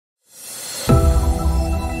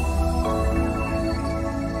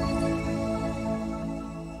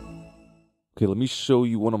Okay, let me show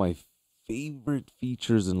you one of my favorite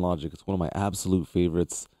features in Logic. It's one of my absolute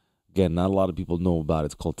favorites. Again, not a lot of people know about it.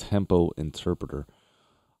 It's called Tempo Interpreter.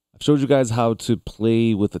 I've showed you guys how to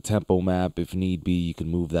play with the tempo map. If need be, you can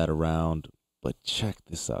move that around. But check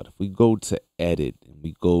this out. If we go to Edit and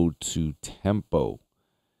we go to Tempo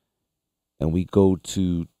and we go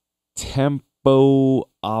to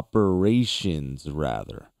Tempo Operations,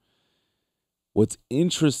 rather, what's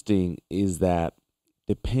interesting is that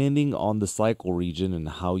depending on the cycle region and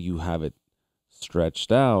how you have it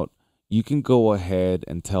stretched out, you can go ahead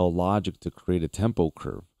and tell Logic to create a tempo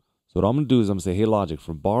curve. So what I'm going to do is I'm going to say, hey, Logic,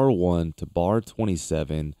 from bar 1 to bar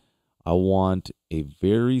 27, I want a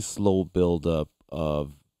very slow buildup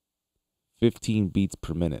of 15 beats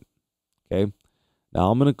per minute. Okay.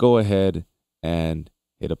 Now I'm going to go ahead and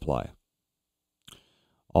hit apply.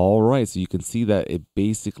 All right. So you can see that it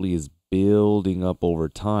basically is building up over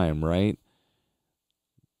time, right?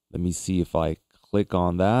 Let me see if I click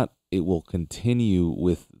on that. It will continue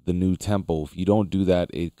with the new tempo. If you don't do that,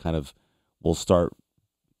 it kind of will start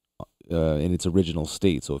in its original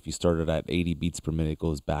state. So if you started at 80 beats per minute, it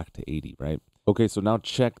goes back to 80, right? Okay, so now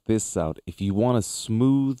check this out. If you want to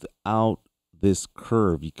smooth out this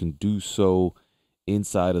curve, you can do so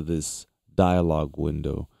inside of this dialog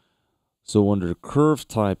window. So under curve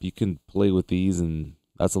type, you can play with these, and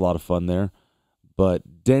that's a lot of fun there.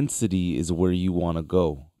 But density is where you want to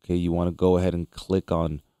go. Okay, you want to go ahead and click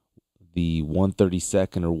on the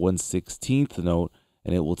 1/32 or 1/16 note,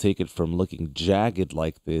 and it will take it from looking jagged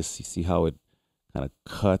like this. You see how it kind of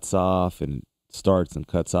cuts off and starts and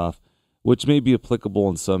cuts off, which may be applicable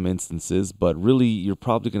in some instances, but really you're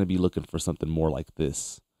probably going to be looking for something more like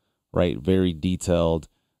this, right? Very detailed,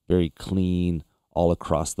 very clean, all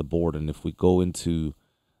across the board. And if we go into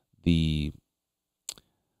the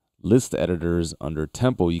list editors under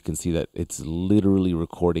tempo, you can see that it's literally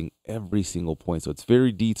recording every single point. So it's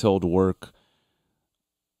very detailed work.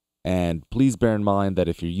 And please bear in mind that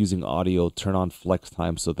if you're using audio, turn on flex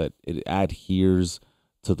time so that it adheres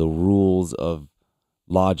to the rules of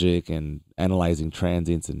Logic and analyzing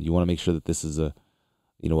transients. And you want to make sure that this is a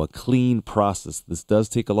clean process. This does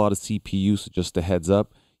take a lot of CPU, so just a heads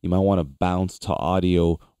up, you might want to bounce to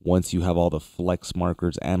audio once you have all the flex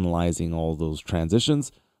markers analyzing all those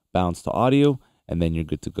transitions. Bounce to audio, and then you're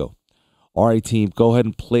good to go. All right, team, go ahead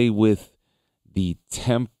and play with the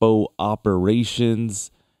tempo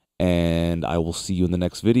operations, and I will see you in the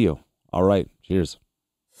next video. All right, cheers.